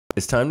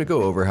It's time to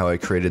go over how I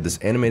created this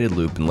animated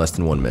loop in less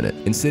than 1 minute.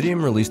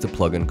 Insydium released a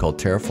plugin called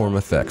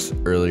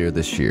Terraformfx earlier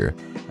this year.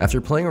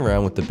 After playing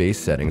around with the base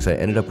settings, I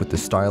ended up with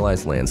this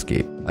stylized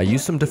landscape. I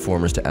used some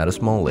deformers to add a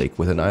small lake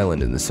with an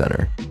island in the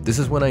center. This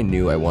is when I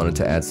knew I wanted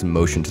to add some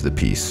motion to the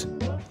piece.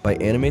 By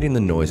animating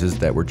the noises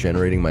that were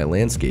generating my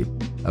landscape,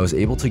 I was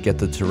able to get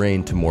the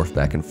terrain to morph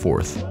back and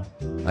forth.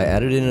 I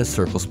added in a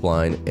circle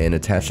spline and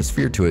attached a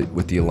sphere to it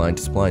with the align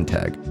to spline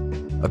tag.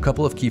 A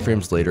couple of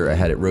keyframes later, I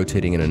had it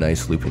rotating in a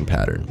nice looping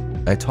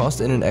pattern. I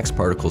tossed in an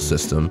xparticles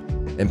system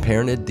and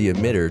parented the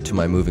emitter to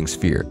my moving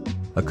sphere.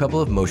 A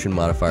couple of motion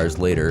modifiers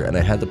later, and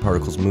I had the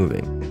particles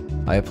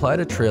moving. I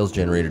applied a trails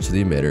generator to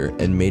the emitter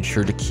and made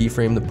sure to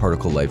keyframe the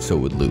particle life so it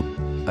would loop.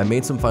 I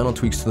made some final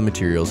tweaks to the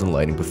materials and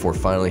lighting before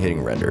finally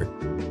hitting render.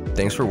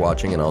 Thanks for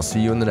watching, and I'll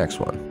see you in the next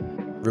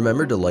one.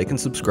 Remember to like and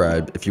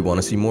subscribe if you want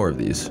to see more of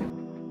these.